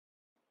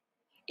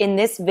In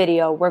this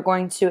video, we're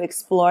going to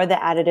explore the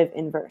additive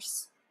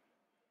inverse.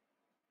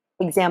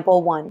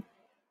 Example 1.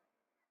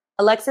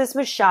 Alexis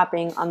was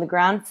shopping on the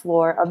ground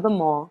floor of the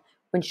mall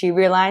when she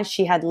realized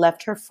she had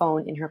left her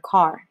phone in her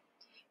car.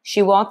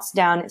 She walks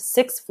down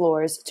 6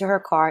 floors to her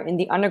car in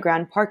the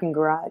underground parking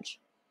garage.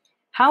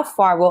 How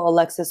far will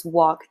Alexis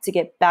walk to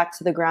get back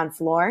to the ground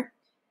floor?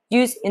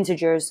 Use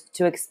integers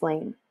to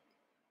explain.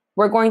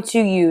 We're going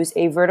to use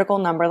a vertical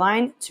number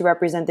line to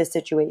represent this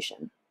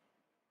situation.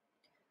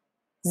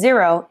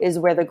 0 is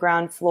where the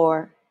ground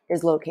floor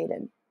is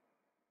located.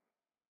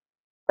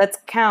 Let's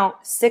count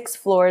 6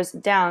 floors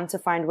down to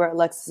find where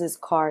Alexis's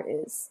car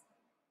is.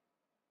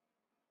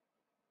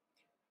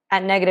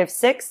 At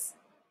 -6,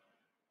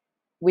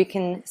 we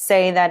can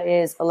say that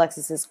is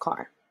Alexis's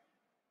car.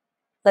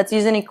 Let's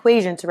use an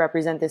equation to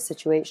represent this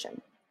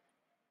situation.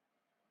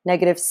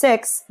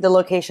 -6, the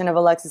location of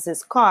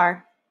Alexis's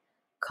car,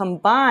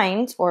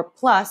 combined or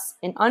plus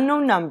an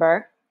unknown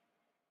number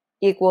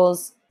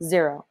equals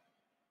 0.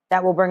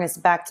 That will bring us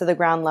back to the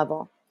ground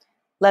level.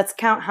 Let's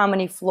count how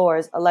many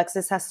floors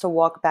Alexis has to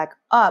walk back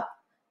up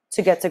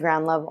to get to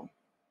ground level.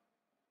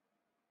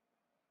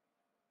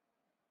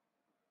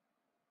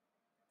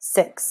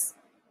 6.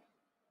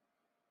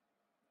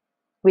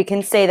 We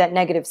can say that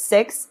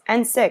 -6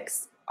 and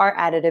 6 are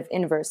additive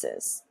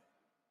inverses.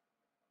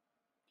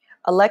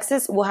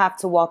 Alexis will have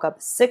to walk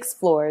up 6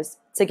 floors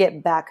to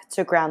get back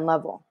to ground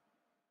level.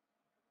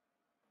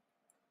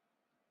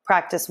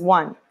 Practice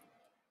 1.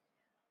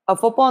 A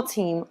football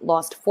team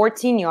lost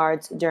 14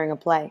 yards during a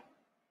play.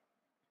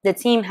 The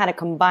team had a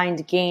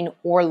combined gain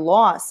or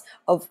loss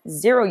of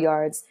 0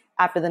 yards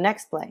after the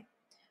next play.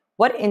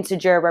 What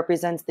integer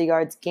represents the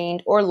yards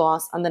gained or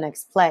lost on the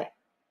next play?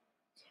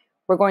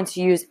 We're going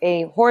to use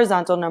a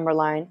horizontal number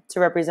line to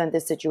represent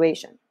this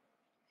situation.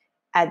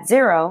 At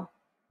 0,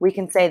 we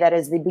can say that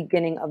is the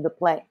beginning of the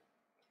play.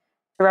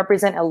 To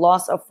represent a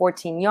loss of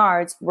 14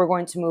 yards, we're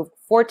going to move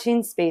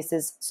 14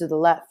 spaces to the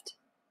left.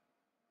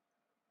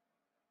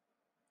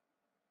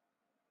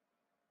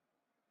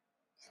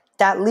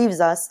 That leaves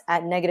us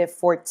at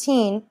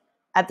 -14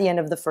 at the end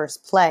of the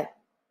first play.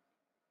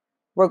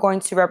 We're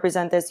going to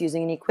represent this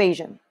using an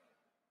equation.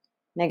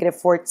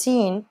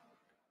 -14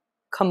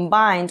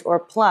 combined or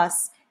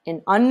plus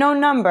an unknown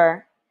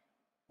number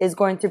is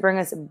going to bring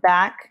us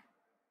back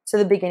to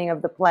the beginning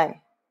of the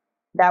play.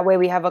 That way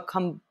we have a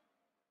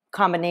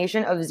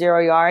combination of 0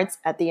 yards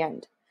at the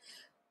end.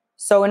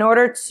 So in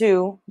order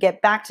to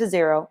get back to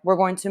 0, we're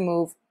going to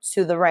move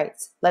to the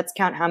right. Let's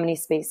count how many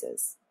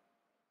spaces.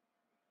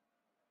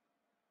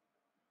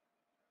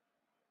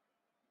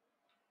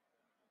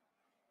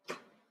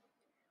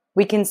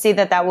 We can see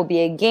that that will be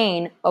a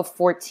gain of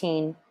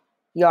 14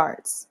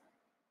 yards.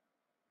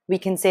 We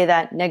can say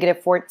that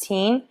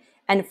 -14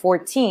 and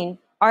 14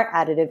 are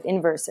additive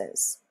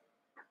inverses.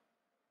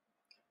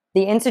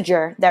 The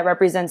integer that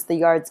represents the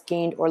yards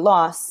gained or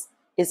lost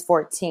is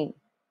 14.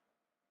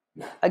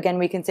 Again,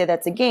 we can say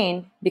that's a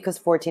gain because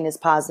 14 is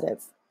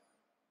positive.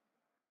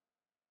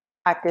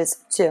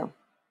 Practice 2.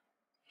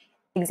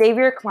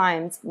 Xavier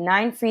climbs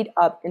 9 feet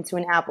up into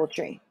an apple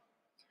tree.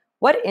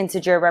 What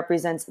integer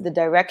represents the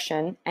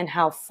direction and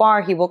how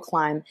far he will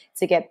climb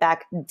to get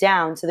back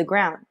down to the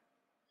ground?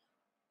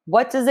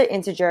 What does the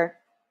integer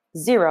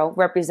 0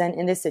 represent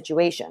in this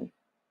situation?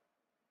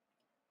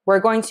 We're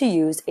going to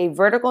use a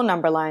vertical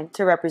number line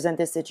to represent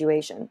this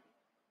situation.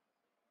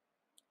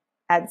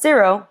 At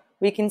 0,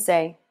 we can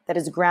say that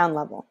is ground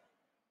level.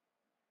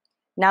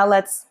 Now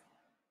let's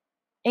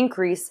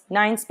increase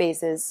 9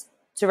 spaces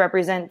to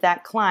represent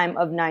that climb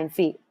of 9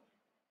 feet.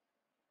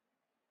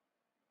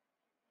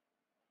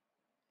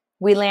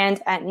 We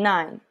land at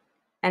 9,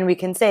 and we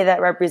can say that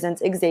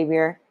represents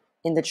Xavier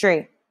in the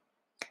tree.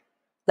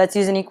 Let's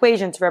use an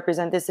equation to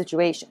represent this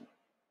situation.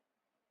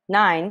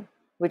 9,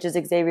 which is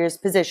Xavier's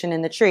position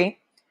in the tree,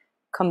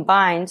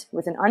 combined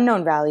with an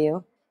unknown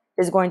value,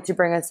 is going to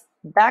bring us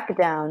back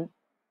down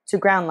to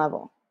ground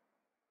level.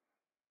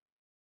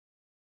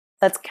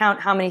 Let's count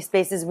how many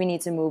spaces we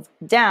need to move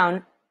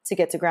down to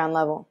get to ground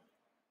level.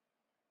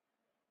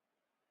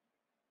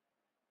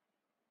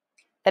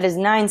 That is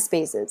 9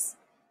 spaces.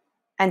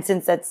 And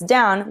since that's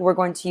down, we're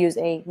going to use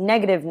a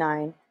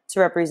 -9 to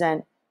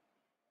represent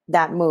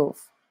that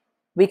move.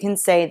 We can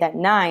say that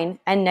 9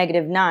 and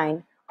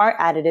 -9 are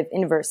additive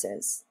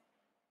inverses.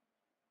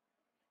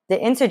 The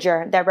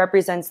integer that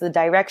represents the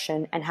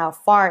direction and how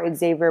far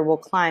Xavier will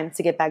climb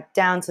to get back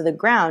down to the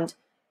ground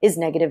is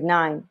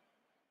 -9.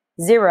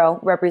 0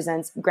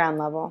 represents ground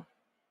level.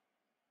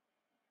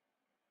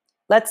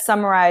 Let's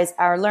summarize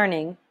our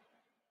learning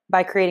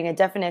by creating a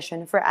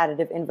definition for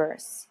additive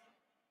inverse.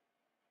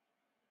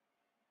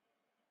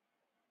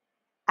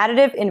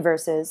 Additive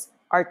inverses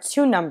are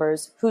 2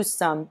 numbers whose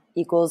sum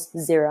equals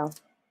 0.